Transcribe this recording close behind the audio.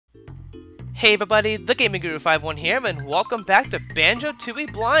Hey everybody, the Gaming Guru 51 here, and welcome back to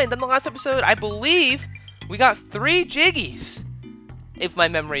Banjo-Tooie Blind. In the last episode, I believe we got 3 Jiggies, if my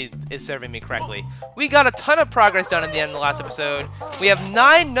memory is serving me correctly. We got a ton of progress done in the end of the last episode. We have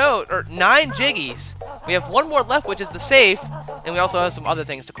 9 Jiggies. We have 1 more left, which is the safe, and we also have some other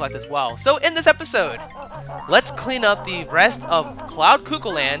things to collect as well. So in this episode, let's clean up the rest of Cloud Cuckoo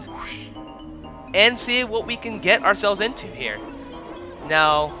Land and see what we can get ourselves into here.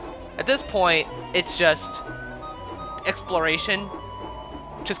 Now, at this point, it's just exploration,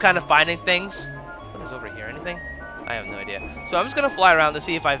 just kind of finding things. What is over here? Anything? I have no idea. So I'm just going to fly around to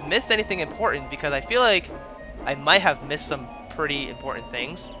see if I've missed anything important, because I feel like I might have missed some pretty important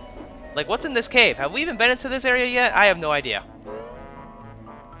things. Like, what's in this cave? Have we even been into this area yet? I have no idea.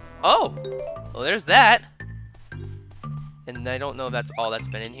 Oh! Well, there's that. And I don't know if that's all that's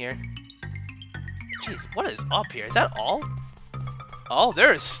been in here. Jeez, what is up here? Is that all? Oh,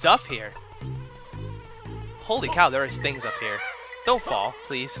 there is stuff here. Holy cow, there is things up here. Don't fall,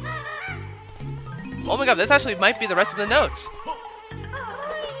 please. Oh my god, this actually might be the rest of the notes.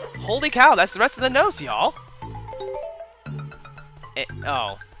 Holy cow, that's the rest of the notes, y'all.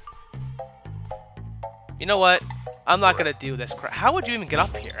 Oh. You know what? I'm not gonna do this. How would you even get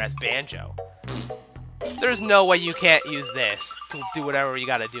up here as Banjo? There's no way you can't use this to do whatever you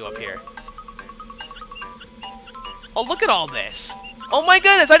gotta do up here. Oh, look at all this. Oh my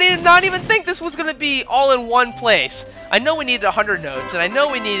goodness, I did not even think this was going to be all in one place. I know we needed 100 notes, and I know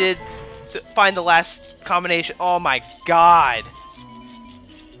we needed to find the last combination. Oh my god.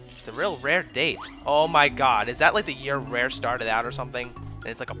 It's a real rare date. Oh my god. Is that like the year Rare started out or something? And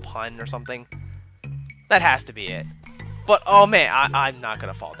it's like a pun or something? That has to be it. But, oh man, I'm not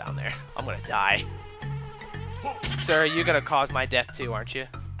going to fall down there. I'm going to die. Sir, you're going to cause my death too, aren't you?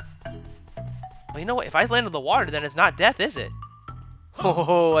 Well, you know what? If I land in the water, then it's not death, is it?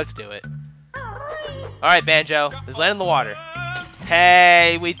 Oh, let's do it. Alright, Banjo. Let's land in the water.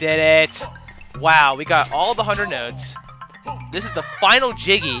 Hey, we did it. Wow, we got all the 100 notes. This is the final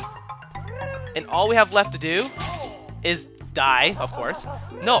Jiggy. And all we have left to do is die, of course.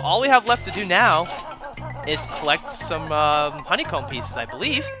 No, all we have left to do now is collect some honeycomb pieces, I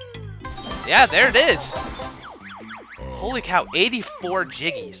believe. Yeah, there it is. Holy cow, 84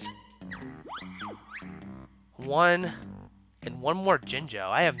 Jiggies. One more Jinjo.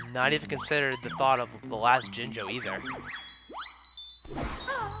 I have not even considered the thought of the last Jinjo either.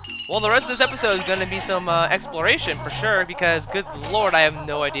 Well, the rest of this episode is going to be some exploration for sure, because good lord, I have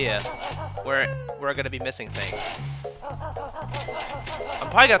no idea where we're going to be missing things. I'm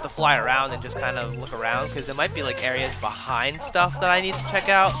probably going to have to fly around and just kind of look around, because there might be like areas behind stuff that I need to check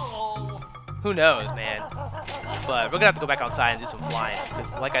out. Who knows, man. But we're going to have to go back outside and do some flying,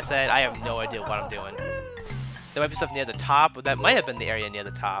 because like I said, I have no idea what I'm doing. There might be stuff near the top, but that might have been the area near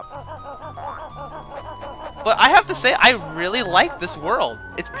the top. But I have to say, I really like this world.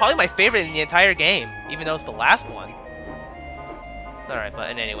 It's probably my favorite in the entire game, even though it's the last one. Alright, but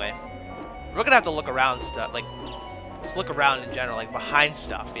anyway. We're gonna have to look around stuff, like, just look around in general, like behind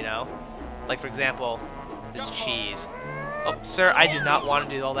stuff, you know? Like, for example, this cheese. Oh, sir, I do not want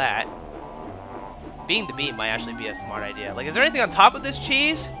to do all that. Being the meat might actually be a smart idea. Like, is there anything on top of this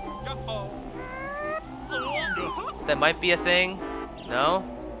cheese? That might be a thing. No?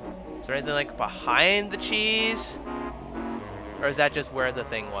 Is there anything like behind the cheese? Or is that just where the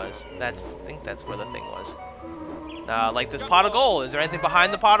thing was? I think that's where the thing was. Like this pot of gold. Is there anything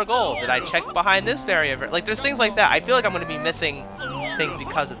behind the pot of gold? Did I check behind this area? Like there's things like that. I feel like I'm going to be missing things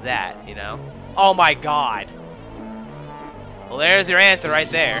because of that, you know? Oh my god. Well, there's your answer right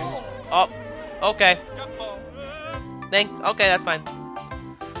there. Oh, okay. Okay, that's fine.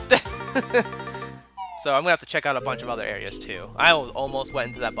 So I'm going to have to check out a bunch of other areas too. I almost went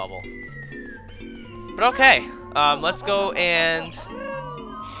into that bubble. But okay, let's go and...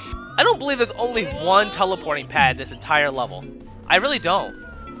 I don't believe there's only one teleporting pad this entire level. I really don't.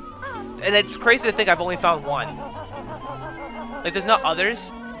 And it's crazy to think I've only found one. Like there's not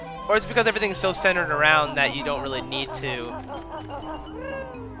others? Or it's because everything's so centered around that you don't really need to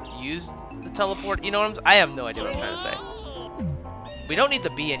use the teleport. You know what I have no idea what I'm trying to say. We don't need the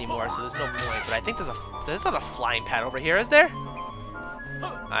bee anymore, so there's no point. But I think there's not a flying pad over here, is there?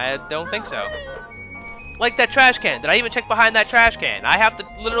 I don't think so. Like that trash can. Did I even check behind that trash can? I have to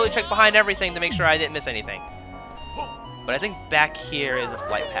literally check behind everything to make sure I didn't miss anything. But I think back here is a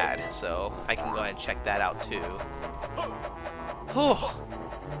flight pad, so I can go ahead and check that out too. Whew.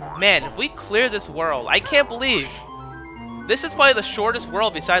 Man, if we clear this world, I can't believe this is probably the shortest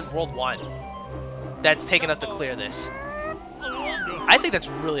world besides World 1 that's taken us to clear this. I think that's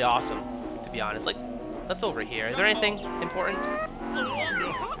really awesome, to be honest. Like, What's over here? Is there anything important?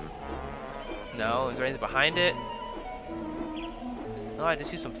 No. Is there anything behind it? No, I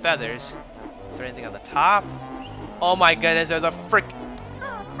just see some feathers. Is there anything on the top? Oh my goodness, there's a frick...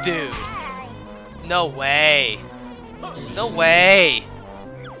 Dude. No way. No way.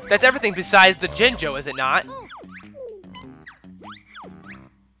 That's everything besides the Jinjo, is it not?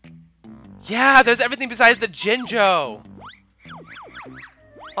 Yeah, there's everything besides the Jinjo.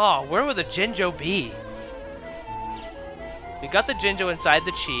 Oh, where would the Jinjo be? We got the Jinjo inside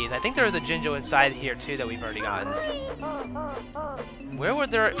the cheese. I think there was a Jinjo inside here too that we've already gotten. Where would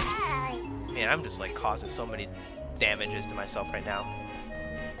there... Man, I'm just like causing so many damages to myself right now.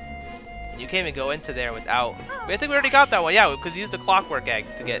 You can't even go into there without... I think we already got that one. Yeah, because we used the clockwork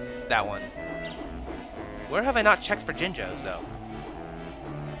egg to get that one. Where have I not checked for Jinjos though?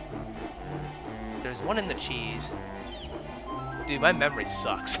 There's one in the cheese. Dude, my memory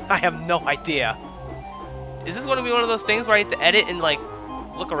sucks. I have no idea. Is this going to be one of those things where I need to edit and like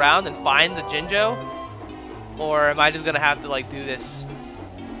look around and find the Jinjo? Or am I just going to have to like do this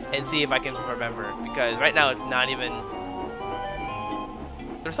and see if I can remember? Because right now it's not even...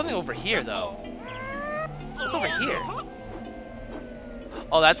 There's something over here though. What's over here?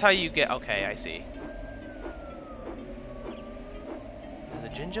 Oh, that's how you get... Okay, I see. There's a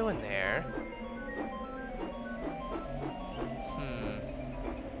Jinjo in there.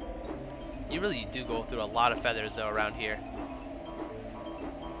 You really do go through a lot of feathers though around here.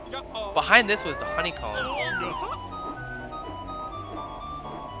 Behind this was the honeycomb.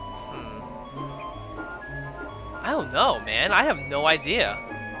 I don't know, man. I have no idea.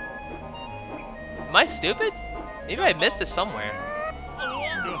 Am I stupid? Maybe I missed it somewhere.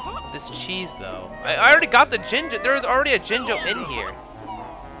 This cheese though. I already got the Jinjo. There was already a Jinjo in here.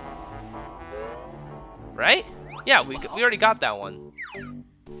 Right? Yeah, we already got that one.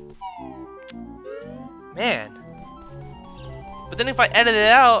 Man. But then if I edit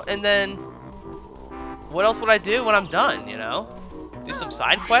it out, and then... What else would I do when I'm done, you know? Do some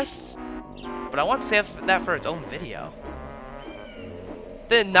side quests? But I want to save that for its own video.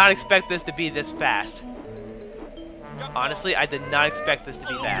 Did not expect this to be this fast. Honestly, I did not expect this to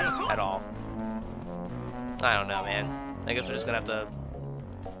be fast at all. I don't know, man. I guess we're just gonna have to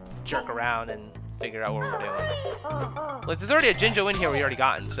jerk around and figure out what we're doing. Look, there's already a Jinjo in here we already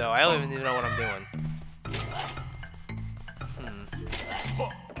gotten, so I don't even know what I'm doing.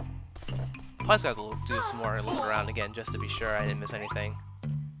 Probably just gotta do some more looking around again just to be sure I didn't miss anything.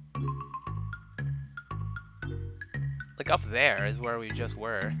 Like up there is where we just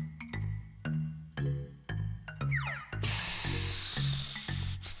were.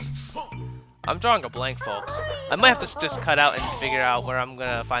 I'm drawing a blank, folks. I might have to just cut out and figure out where I'm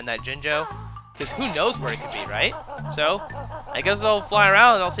gonna find that Jinjo. Because who knows where it could be, right? So, I guess I'll fly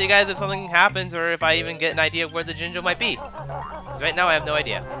around and I'll see you guys if something happens or if I even get an idea of where the Jinjo might be. Because right now I have no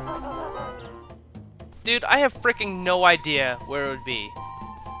idea. Dude, I have freaking no idea where it would be.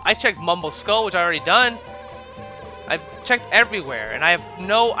 I checked Mumble Skull, which I already done. I've checked everywhere, and I have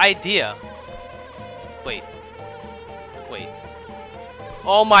no idea. Wait. Wait.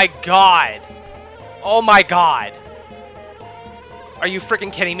 Oh my god! Oh my god! Are you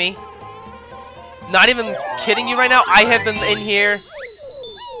freaking kidding me? Not even kidding you right now? I have been in here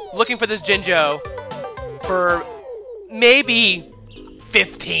looking for this Jinjo for maybe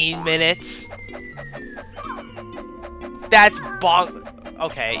 15 minutes. That's bonk.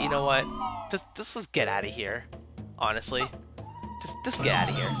 Okay, you know what? Just let's get out of here. Honestly, just get out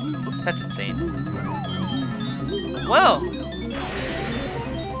of here. That's insane. Well,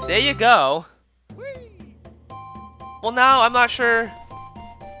 there you go. Well, now I'm not sure.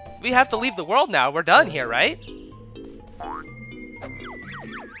 We have to leave the world now. We're done here, right?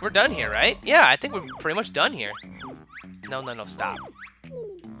 We're done here, right? Yeah, I think we're pretty much done here. No, stop.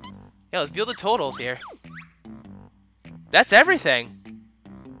 Yeah, let's view the totals here. That's everything.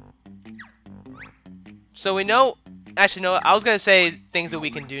 So we know... Actually, no, I was going to say things that we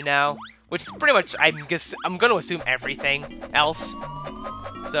can do now, which is pretty much, I'm going to assume everything else.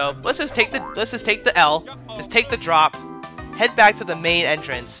 So let's just take the L, just take the drop, head back to the main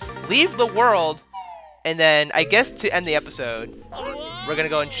entrance, leave the world, and then I guess to end the episode, we're going to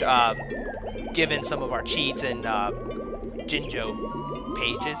go and give in some of our cheats and Jinjo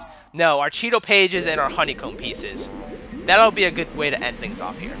pages. No, our Cheeto pages and our honeycomb pieces. That'll be a good way to end things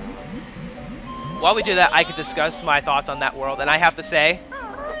off here. While we do that, I could discuss my thoughts on that world, and I have to say,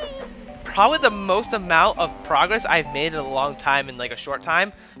 probably the most amount of progress I've made in a long time in like a short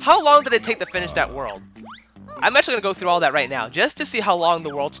time. How long did it take to finish that world? I'm actually going to go through all that right now, just to see how long the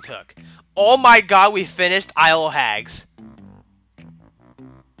worlds took. Oh my god, we finished Isle of Hags.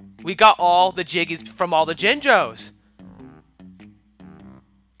 We got all the Jiggies from all the Jinjos.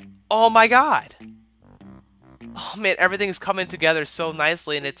 Oh my god! Oh man, everything is coming together so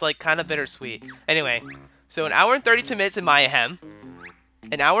nicely, and it's like kind of bittersweet. Anyway, so an hour and 32 minutes in Mayhem,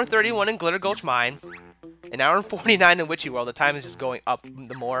 an hour and 31 in Glitter Gulch Mine, an hour and 49 in Witchy World. The time is just going up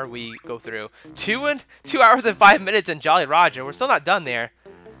the more we go through. 2 hours and 5 minutes in Jolly Roger. We're still not done there,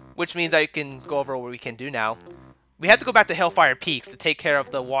 which means I can go over what we can do now. We have to go back to Hellfire Peaks to take care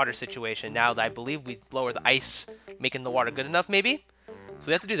of the water situation now that I believe we lowered the ice, making the water good enough, maybe? So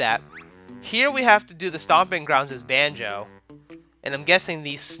we have to do that. Here we have to do the Stomping Grounds as Banjo. And I'm guessing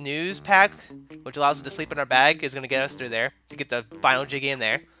the Snooze Pack, which allows us to sleep in our bag, is going to get us through there to get the final Jiggy in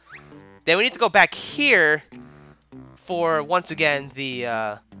there. Then we need to go back here for, once again,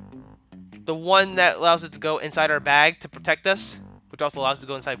 the one that allows us to go inside our bag to protect us, which also allows us to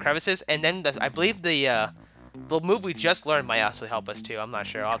go inside crevices. And then I believe the move we just learned might also help us too. I'm not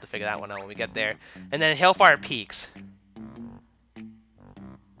sure. I'll have to figure that one out when we get there. And then Hellfire Peaks.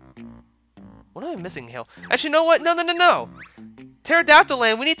 What am I missing, Hill? Actually, you know what? No. Pterodactyl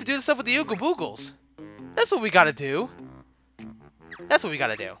Land, we need to do the stuff with the Ooga Boogles. That's what we gotta do. That's what we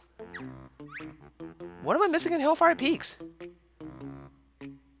gotta do. What am I missing in Hellfire Peaks?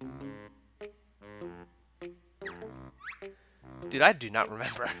 Dude, I do not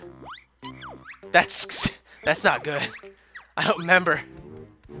remember. That's not good. I don't remember.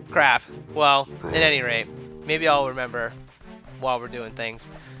 Crap. Well, at any rate, maybe I'll remember while we're doing things.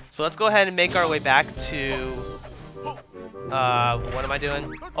 So let's go ahead and make our way back to... what am I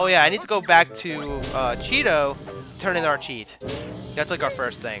doing? Oh yeah, I need to go back to Cheeto to turn in our cheat. That's like our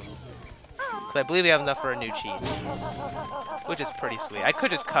first thing. Because I believe we have enough for a new cheat. Which is pretty sweet. I could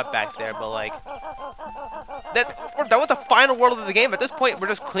just cut back there, but like... we're done with the final world of the game. At this point, we're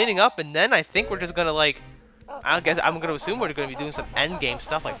just cleaning up, and then I think we're just gonna like... I guess I'm gonna assume we're gonna be doing some end game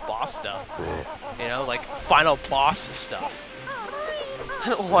stuff, like boss stuff. You know, like final boss stuff. I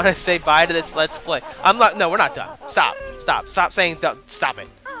don't want to say bye to this Let's Play. I'm not. No, we're not done. Stop saying. Stop it.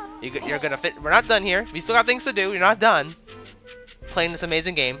 You're gonna fit. We're not done here. We still got things to do. You're not done playing this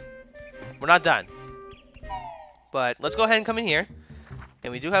amazing game. We're not done. But let's go ahead and come in here.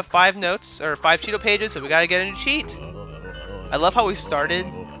 And we do have 5 notes or 5 Cheeto pages, so we gotta get a new cheat. I love how we started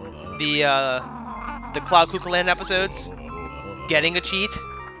the Cloud Cuckoo Land episodes getting a cheat,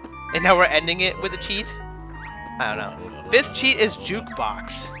 and now we're ending it with a cheat. I don't know. 5th cheat is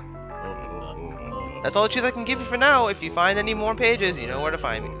Jukebox. That's all the cheats I can give you for now. If you find any more pages, you know where to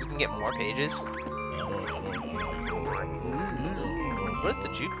find me. You can get more pages. What is the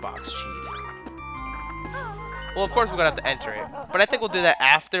Jukebox cheat? Well, of course we're going to have to enter it. But I think we'll do that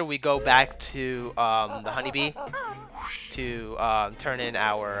after we go back to the Honeybee to turn in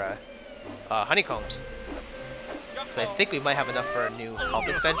our honeycombs. Because I think we might have enough for a new health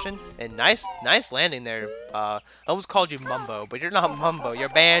extension. And nice landing there. I almost called you Mumbo, but you're not Mumbo. You're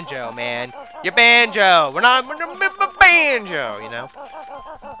Banjo, man. You're Banjo. We're Banjo, you know?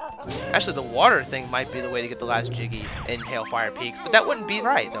 Actually, the water thing might be the way to get the last Jiggy in Hellfire Peaks. But that wouldn't be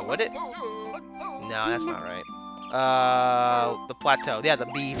right, though, would it? No, that's not right. The plateau. Yeah, the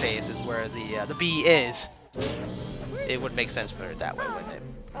B phase is where the B is. It would make sense for it that way, wouldn't it?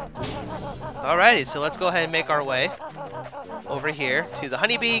 Alrighty, so let's go ahead and make our way over here to the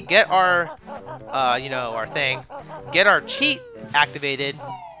Honeybee, get our, you know, our thing, get our cheat activated,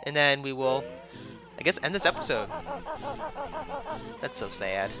 and then we will, I guess, end this episode. That's so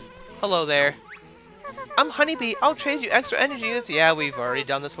sad. Hello there. I'm Honeybee. I'll trade you extra energy units. Yeah, we've already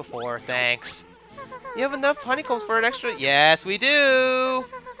done this before. Thanks. You have enough honeycombs for an extra? Yes, we do.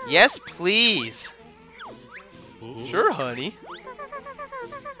 Yes, please. Sure, honey.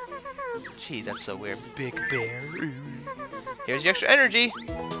 Jeez, that's so weird. Big bear. Here's your extra energy.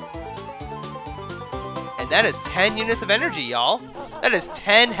 And that is 10 units of energy, y'all. That is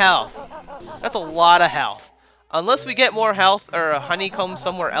 10 health. That's a lot of health. Unless we get more health or a honeycomb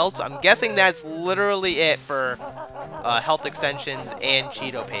somewhere else, I'm guessing that's literally it for health extensions and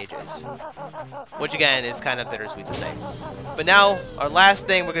Cheeto pages. Which, again, is kind of bittersweet to say. But now, our last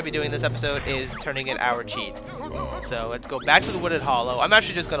thing we're going to be doing this episode is turning in our cheat. So, let's go back to the Wooded Hollow. I'm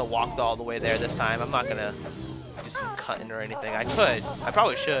actually just going to walk all the way there this time. I'm not going to do some cutting or anything. I could. I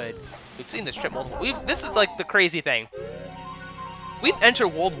probably should. We've seen this trip multiple... This is, like, the crazy thing. We've entered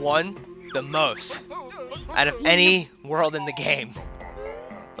World 1 the most out of any world in the game.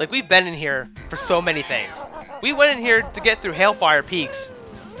 Like, we've been in here for so many things. We went in here to get through Hellfire Peaks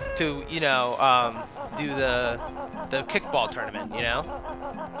to, you know, do the kickball tournament, you know?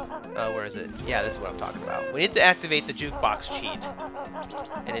 Where is it? Yeah, this is what I'm talking about. We need to activate the Jukebox cheat.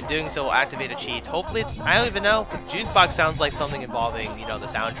 And in doing so, we'll activate a cheat. Hopefully it's... I don't even know. Jukebox sounds like something involving, you know, the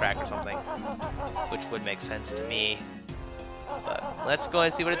soundtrack or something. Which would make sense to me. But let's go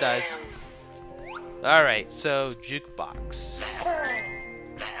and see what it does. Alright, so jukebox.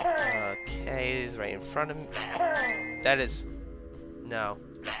 Okay, it's right in front of me. That is... No.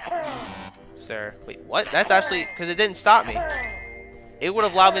 Sir. Wait, what? That's actually... Because it didn't stop me. It would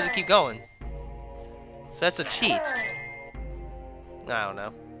have allowed me to keep going. So that's a cheat. I don't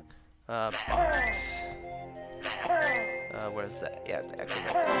know. Box. Where's that? Yeah, the exit.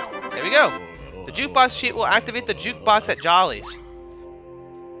 There we go! The jukebox cheat will activate the jukebox at Jolly's.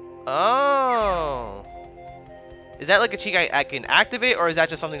 Oh. Is that like a cheat I can activate, or is that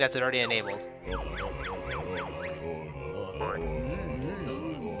just something that's already enabled?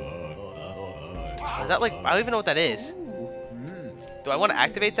 Is that like... I don't even know what that is. Do I want to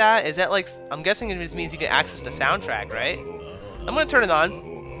activate that? Is that like... I'm guessing it just means you can access the soundtrack, right? I'm going to turn it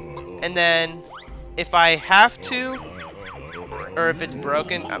on. And then, if I have to, or if it's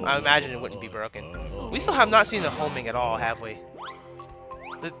broken, I imagine it wouldn't be broken. We still have not seen the homing at all, have we?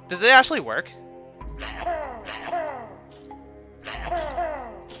 Does it actually work?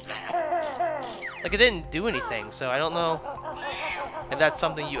 Like, it didn't do anything, so I don't know if that's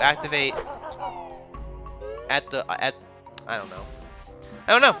something you activate at the... I don't know.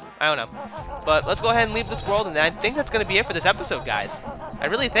 I don't know. But let's go ahead and leave this world, and I think that's going to be it for this episode, guys. I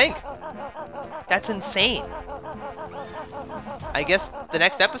really think. That's insane. I guess the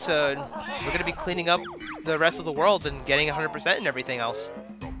next episode, we're going to be cleaning up the rest of the world and getting 100% and everything else.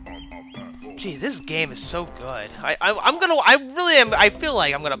 Geez, this game is so good. I feel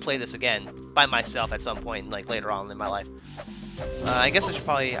like I'm gonna play this again by myself at some point, like later on in my life. I guess I should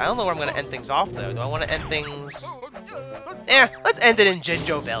probably... I don't know where I'm gonna end things off though. Do I want to end things... let's end it in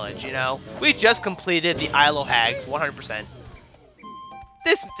Jinjo Village, you know? We just completed the Isle of Hags 100%.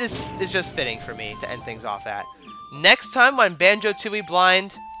 This is just fitting for me to end things off at. Next time on Banjo-Tooie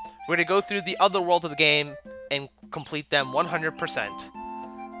Blind, we're gonna go through the other world of the game and complete them 100%.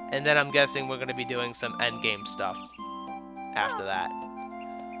 And then I'm guessing we're going to be doing some endgame stuff after that.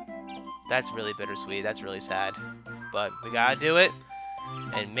 That's really bittersweet. That's really sad. But we gotta do it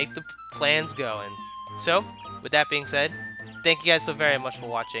and make the plans going. So, with that being said, thank you guys so very much for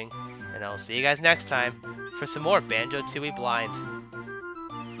watching. And I'll see you guys next time for some more Banjo-Tooie Blind.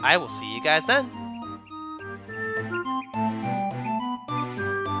 I will see you guys then.